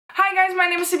Hi guys, my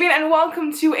name is Sabine and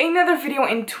welcome to another video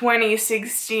in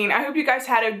 2016. I hope you guys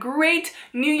had a great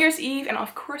New Year's Eve and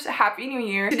of course a Happy New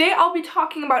Year. Today I'll be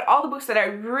talking about all the books that I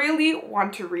really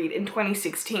want to read in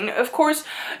 2016. Of course,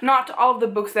 not all of the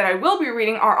books that I will be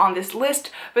reading are on this list,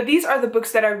 but these are the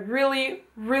books that I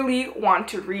really want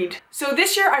to read. So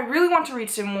this year I really want to read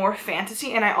some more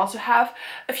fantasy, and I also have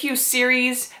a few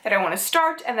series that I want to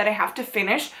start and that I have to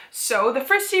finish. So the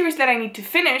first series that I need to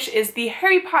finish is the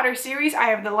Harry Potter series. I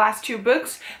have the last two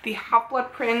books, the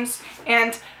Half-Blood Prince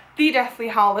and the Deathly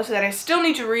Hallows, that I still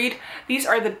need to read. These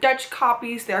are the Dutch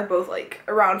copies. They're both like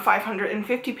around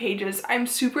 550 pages. I'm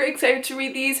super excited to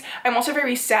read these. I'm also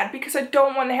very sad because I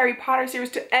don't want the Harry Potter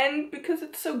series to end because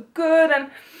it's so good.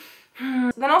 And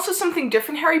then also something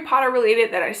different Harry Potter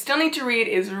related that I still need to read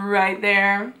is right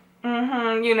there.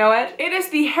 You know it. It is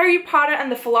the Harry Potter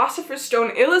and the Philosopher's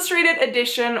Stone Illustrated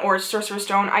Edition, or Sorcerer's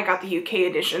Stone. I got the UK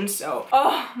edition, so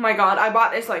oh my god, I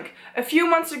bought this like a few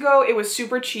months ago. It was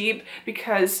super cheap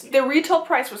because the retail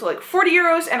price was like 40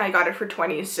 euros and I got it for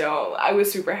 20, so I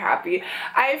was super happy.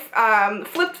 I've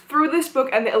flipped through this book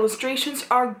and the illustrations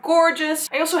are gorgeous.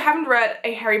 I also haven't read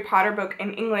a Harry Potter book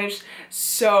in English,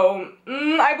 so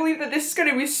I believe that this is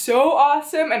gonna be so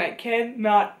awesome and I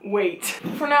cannot wait.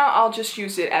 For now, I'll just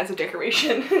use it as a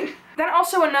decoration. Then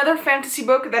also another fantasy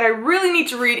book that I really need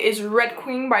to read is Red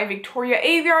Queen by Victoria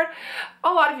Aveyard.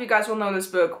 A lot of you guys will know this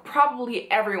book. Probably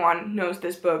everyone knows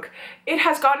this book. It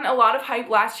has gotten a lot of hype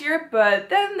last year, but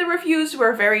then the reviews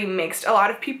were very mixed. A lot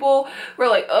of people were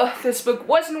like, ugh, this book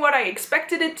wasn't what I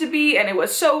expected it to be, and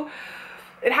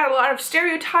it had a lot of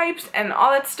stereotypes and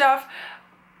all that stuff.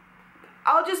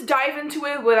 I'll just dive into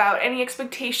it without any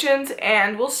expectations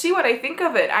and we'll see what I think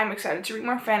of it. I'm excited to read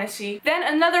more fantasy. Then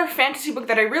another fantasy book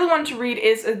that I really want to read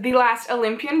is The Last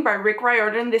Olympian by Rick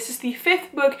Riordan. This is the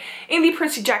 5th book in the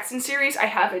Percy Jackson series. I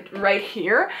have it right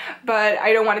here, but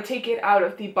I don't want to take it out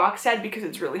of the box set because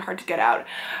it's really hard to get out.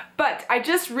 But I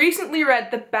just recently read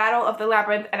The Battle of the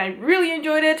Labyrinth and I really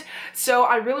enjoyed it, so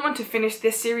I really want to finish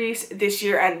this series this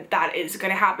year, and that is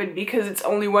gonna happen because it's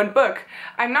only one book.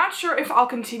 I'm not sure if I'll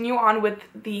continue on with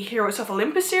the Heroes of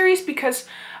Olympus series because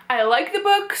I like the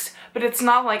books, but it's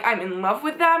not like I'm in love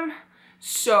with them.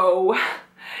 So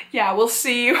yeah, we'll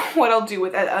see what I'll do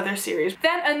with that other series.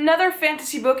 Then another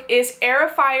fantasy book is Heir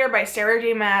of Fire by Sarah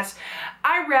J. Maas.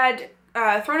 I read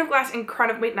Throne of Glass and Crown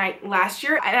of Midnight last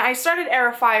year, and I started Heir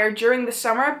of Fire during the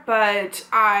summer, but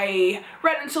I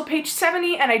read until page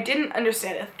 70 and I didn't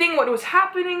understand a thing what was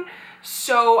happening.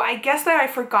 So I guess that I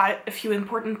forgot a few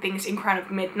important things in Crown of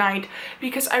Midnight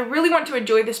because I really want to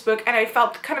enjoy this book, and I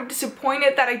felt kind of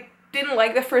disappointed that I didn't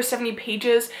like the first 70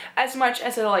 pages as much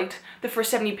as I liked the first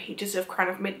 70 pages of Crown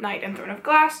of Midnight and Throne of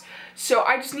Glass. So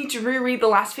I just need to reread the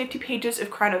last 50 pages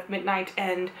of Crown of Midnight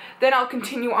and then I'll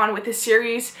continue on with this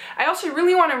series. I also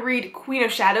really want to read Queen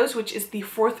of Shadows, which is the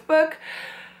 4th book,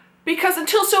 because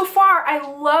until so far, I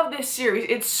love this series.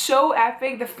 It's so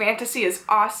epic. The fantasy is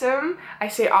awesome. I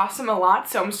say awesome a lot,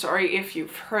 so I'm sorry if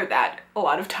you've heard that a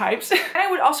lot of times. And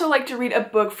I would also like to read a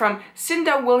book from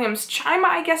Cinda Williams Chima,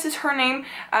 I guess is her name.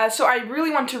 So I really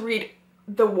want to read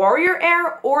The Warrior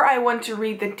Heir, or I want to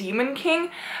read The Demon King,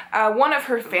 one of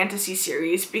her fantasy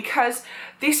series, because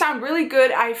they sound really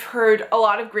good. I've heard a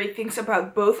lot of great things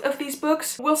about both of these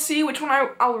books. We'll see which one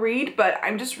I'll read, but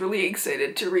I'm just really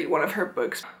excited to read one of her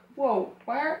books. Whoa,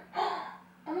 where?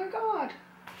 Oh my god.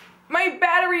 My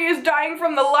battery is dying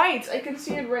from the lights. I can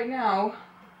see it right now.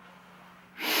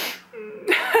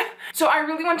 So I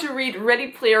really want to read Ready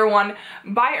Player One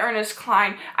by Ernest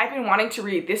Cline. I've been wanting to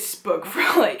read this book for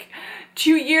like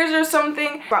 2 years or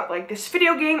something, about like this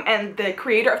video game, and the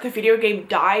creator of the video game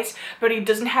dies, but he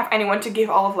doesn't have anyone to give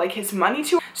all of like his money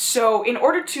to. So in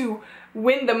order to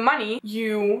win the money,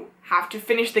 you have to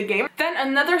finish the game. Then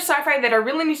another sci-fi that I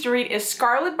really need to read is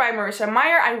Scarlet by Marissa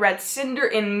Meyer. I read Cinder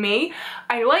in May.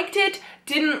 I liked it,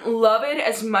 didn't love it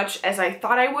as much as I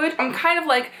thought I would. I'm kind of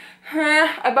like,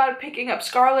 about picking up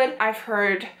Scarlet. I've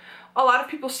heard a lot of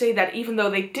people say that even though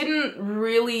they didn't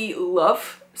really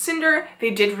love Cinder,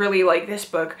 they did really like this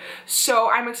book.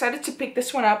 So I'm excited to pick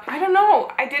this one up. I don't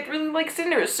know, I did really like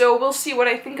Cinder, so we'll see what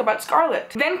I think about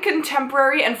Scarlet. Then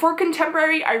contemporary, and for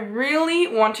contemporary, I really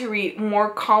want to read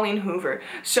more Colleen Hoover.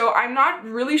 So I'm not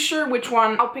really sure which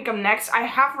one I'll pick up next. I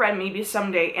have read Maybe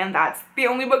Someday, and that's the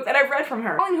only book that I've read from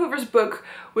her. Colleen Hoover's book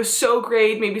was so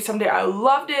great. Maybe Someday, I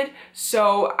loved it.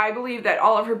 So I believe that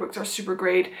all of her books are super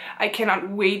great. I cannot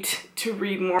wait to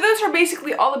read more. Those are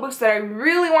basically all the books that I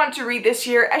really want to read this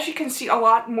year. As you can see, a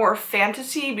lot more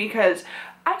fantasy because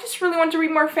I just really want to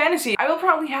read more fantasy. I will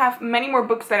probably have many more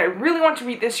books that I really want to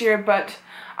read this year, but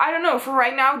I don't know. For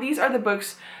right now, these are the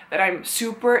books that I'm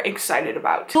super excited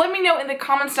about. So let me know in the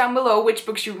comments down below which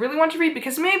books you really want to read,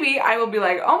 because maybe I will be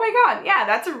like, oh my god, yeah,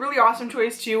 that's a really awesome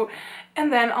choice too,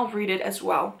 and then I'll read it as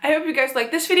well. I hope you guys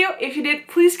liked this video. If you did,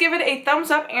 please give it a thumbs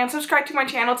up and subscribe to my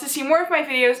channel to see more of my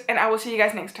videos, and I will see you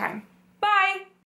guys next time.